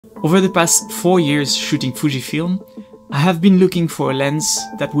Over the past 4 years shooting Fujifilm, I have been looking for a lens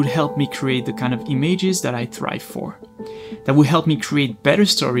that would help me create the kind of images that I thrive for, that would help me create better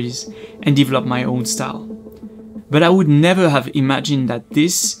stories and develop my own style. But I would never have imagined that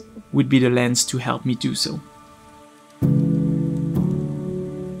this would be the lens to help me do so.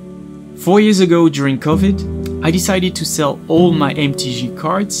 4 years ago during COVID, I decided to sell all my MTG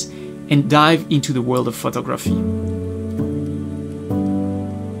cards and dive into the world of photography.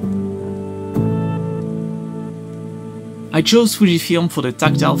 I chose Fujifilm for the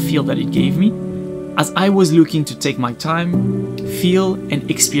tactile feel that it gave me, as I was looking to take my time, feel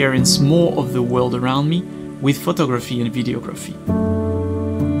and experience more of the world around me with photography and videography.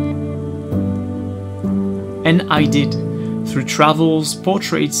 And I did, through travels,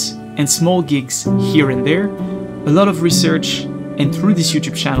 portraits and small gigs here and there, a lot of research, and through this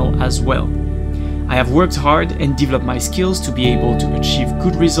YouTube channel as well. I have worked hard and developed my skills to be able to achieve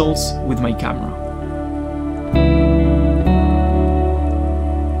good results with my camera.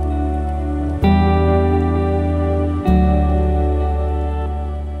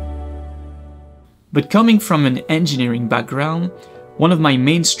 But coming from an engineering background, one of my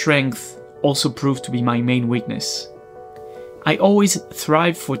main strengths also proved to be my main weakness. I always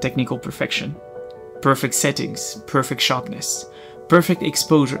thrive for technical perfection. Perfect settings, perfect sharpness, perfect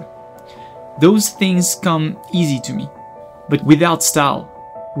exposure. Those things come easy to me. But without style,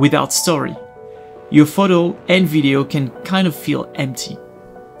 without story, your photo and video can kind of feel empty.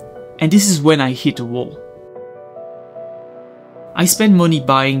 And this is when I hit a wall. I spent money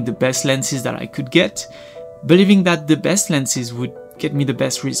buying the best lenses that I could get, believing that the best lenses would get me the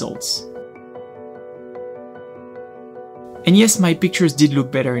best results. And yes, my pictures did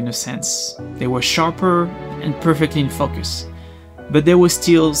look better in a sense. They were sharper and perfectly in focus, but there was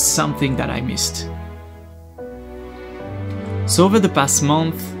still something that I missed. So over the past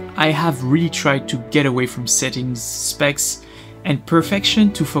month, I have really tried to get away from settings, specs, and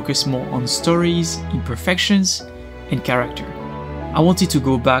perfection to focus more on stories, imperfections, and character. I wanted to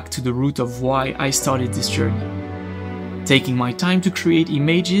go back to the root of why I started this journey, taking my time to create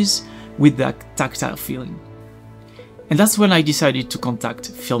images with that tactile feeling. And that's when I decided to contact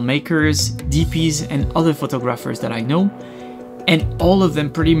filmmakers, DPs, and other photographers that I know, and all of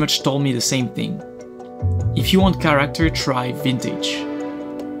them pretty much told me the same thing. If you want character, try vintage.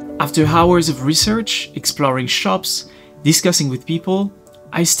 After hours of research, exploring shops, discussing with people,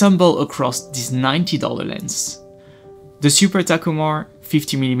 I stumbled across this $90 lens. The super-takumar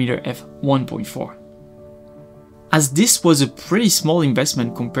 50mmf1.4. As this was a pretty small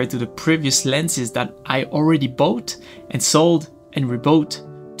investment compared to the previous lenses that I already bought and sold and rebought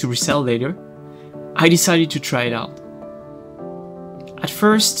to resell later, I decided to try it out. At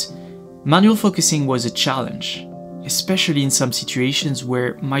first, manual focusing was a challenge, especially in some situations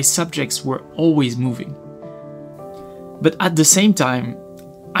where my subjects were always moving. But at the same time,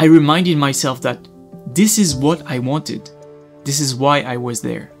 I reminded myself that this is what I wanted. This is why I was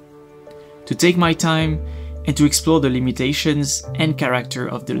there. To take my time and to explore the limitations and character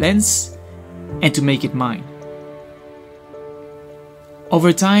of the lens and to make it mine.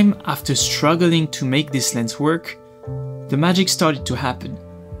 Over time, after struggling to make this lens work, the magic started to happen.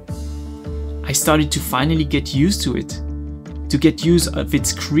 I started to finally get used to it, to get used of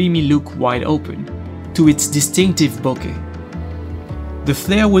its creamy look wide open, to its distinctive bokeh. The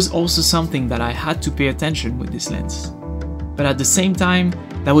flare was also something that I had to pay attention with this lens. But at the same time,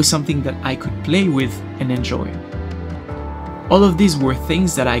 that was something that I could play with and enjoy. All of these were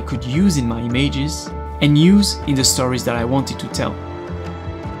things that I could use in my images and use in the stories that I wanted to tell.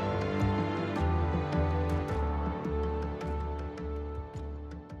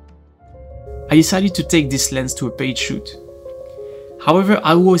 I decided to take this lens to a paid shoot. However,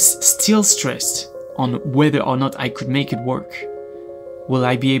 I was still stressed on whether or not I could make it work. Will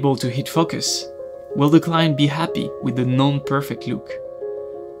I be able to hit focus? Will the client be happy with the non-perfect look?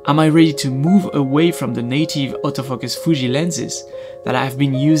 Am I ready to move away from the native autofocus Fuji lenses that I have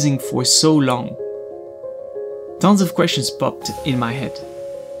been using for so long? Tons of questions popped in my head.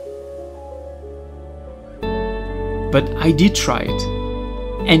 But I did try it,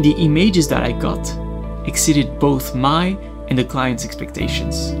 and the images that I got exceeded both my and the client's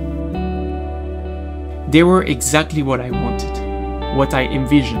expectations. They were exactly what I wanted, what I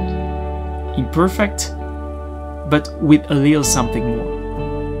envisioned. Imperfect, but with a little something more.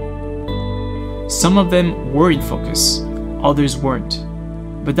 Some of them were in focus, others weren't,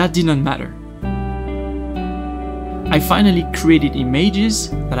 but that didn't matter. I finally created images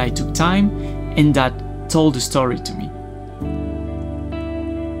that I took time and that told a story to me.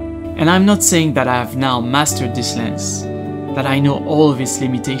 And I'm not saying that I have now mastered this lens. that I know all of its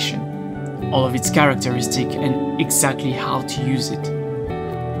limitation, all of its characteristic, and exactly how to use it.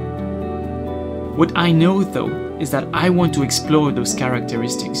 What I know though is that I want to explore those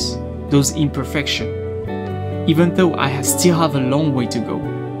characteristics, those imperfections, even though I still have a long way to go.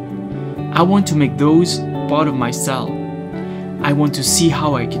 I want to make those part of my style. I want to see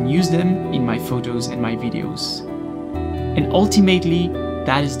how I can use them in my photos and my videos. And ultimately,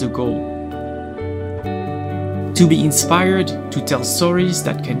 that is the goal. To be inspired to tell stories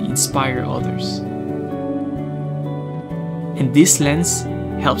that can inspire others. And this lens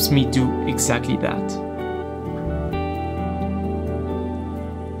helps me do exactly that.